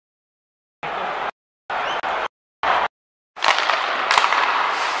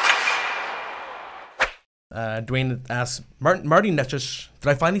Dwayne asks, Martin Necas, did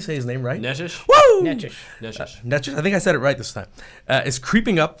I finally say his name right? Necas? Woo! Necas. I think I said it right this time. Is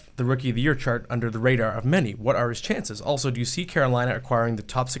creeping up the Rookie of the Year chart under the radar of many. What are his chances? Also, do you see Carolina acquiring the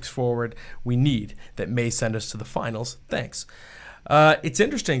top 6 forward we need that may send us to the finals? Thanks. It's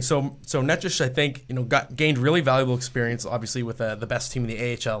interesting. So Necas, I think, gained really valuable experience, obviously, with the best team in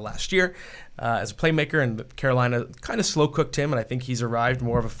the AHL last year as a playmaker, and Carolina kind of slow cooked him, and I think he's arrived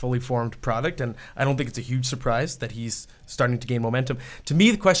more of a fully formed product, and I don't think it's a huge surprise that he's starting to gain momentum. To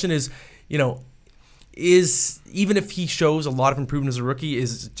me, the question is, is even if he shows a lot of improvement as a rookie,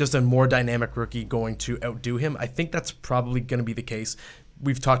 is just a more dynamic rookie going to outdo him? I think that's probably going to be the case.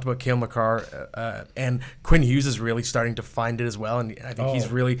 We've talked about Cale Makar, and Quinn Hughes is really starting to find it as well, and I think he's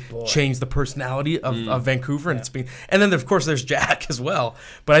really changed the personality of Vancouver, and it's been. And then of course there's Jack as well,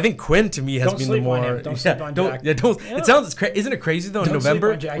 but I think Quinn to me has been the more. Don't sleep on Jack. It sounds isn't it crazy though? In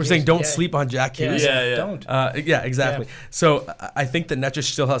November we're saying don't sleep on Jack Hughes. Don't. Exactly. Yeah. So I think that Necas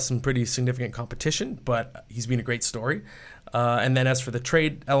still has some pretty significant competition, but he's been a great story. And then as for the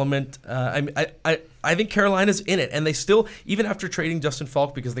trade element, I think Carolina's in it, and they still, even after trading Justin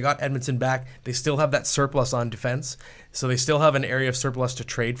Falk because they got Edmondson back, they still have that surplus on defense. So they still have an area of surplus to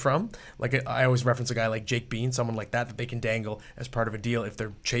trade from. Like I always reference a guy like Jake Bean, someone like that they can dangle as part of a deal if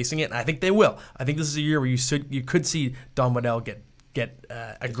they're chasing it. And I think they will. I think this is a year where you could see Don Waddell get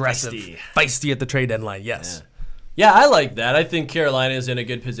aggressive, feisty at the trade deadline. Yes. Yeah, I like that. I think Carolina is in a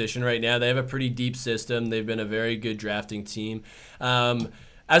good position right now. They have a pretty deep system. They've been a very good drafting team.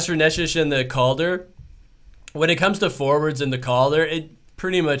 As for Necas and the Calder, when it comes to forwards in the Calder, it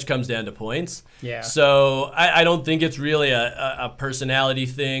pretty much comes down to points. Yeah. So I don't think it's really a personality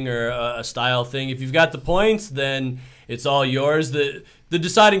thing or a style thing. If you've got the points, then it's all yours. The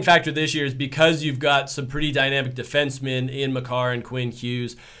deciding factor this year is because you've got some pretty dynamic defensemen in Makar and Quinn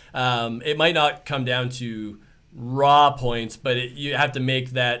Hughes. It might not come down to raw points, but you have to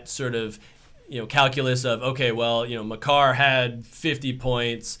make that sort of calculus of, okay, well, Makar had 50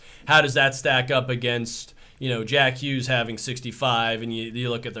 points. How does that stack up against Jack Hughes having 65? And you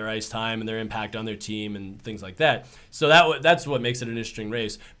look at their ice time and their impact on their team and things like that. So that's what makes it an interesting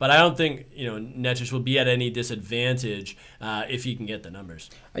race. But I don't think Necas will be at any disadvantage if he can get the numbers.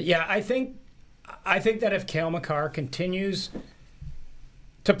 Yeah, I think that if Cale Makar continues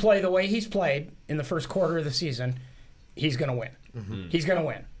to play the way he's played in the first quarter of the season, he's going to win. Mm-hmm. He's going to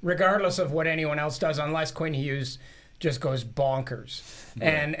win, regardless of what anyone else does, unless Quinn Hughes just goes bonkers.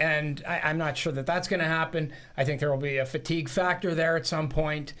 Right. And I'm not sure that that's going to happen. I think there will be a fatigue factor there at some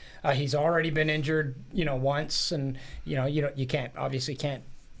point. He's already been injured, once, and you can't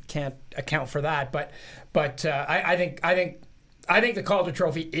account for that. But I think the Calder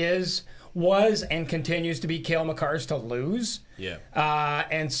Trophy was and continues to be Cale Makar's to lose. Yeah.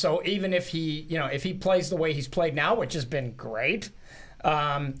 And so even if he plays the way he's played now, which has been great,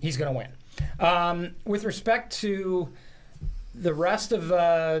 he's going to win. With respect to the rest of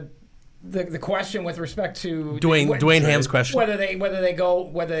the question, with respect to Dwayne Ham's question, whether they go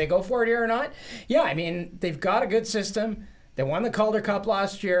for it here or not, yeah, I mean they've got a good system. They won the Calder Cup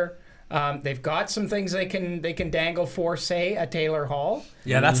last year. They've got some things they can dangle for, say, a Taylor Hall.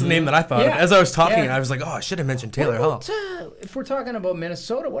 Yeah, that's the name that I thought of. As I was talking, I was like, I should have mentioned Taylor Hall. If we're talking about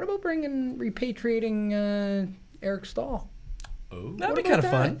Minnesota, what about repatriating Eric Stahl? Oh, that'd be kind of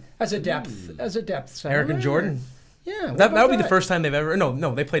fun. As a depth center. Eric and Jordan. Yeah, that would be the first time they've ever.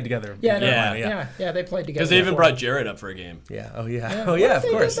 No, they played together. Yeah, they played together. Because they even brought Jared up for a game. Yeah. Oh yeah. Oh yeah. Of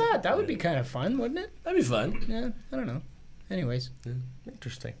course. That would be kind of fun, wouldn't it? That'd be fun. Yeah. I don't know. Anyways.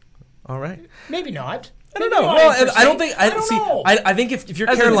 Interesting. All right. Maybe not. I don't know. Well, I don't think. I think if you're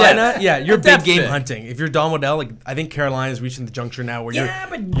Carolina, you're big game hunting. If you're Don Waddell, I think Carolina's reaching the juncture now where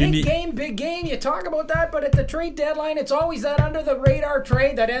big game. You talk about that, but at the trade deadline, it's always that under the radar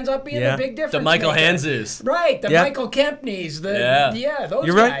trade that ends up being the big difference. The Michael Hanses, right? The Michael Kempneys, those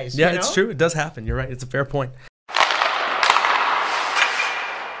you're right. guys. Yeah, it's true. It does happen. You're right. It's a fair point.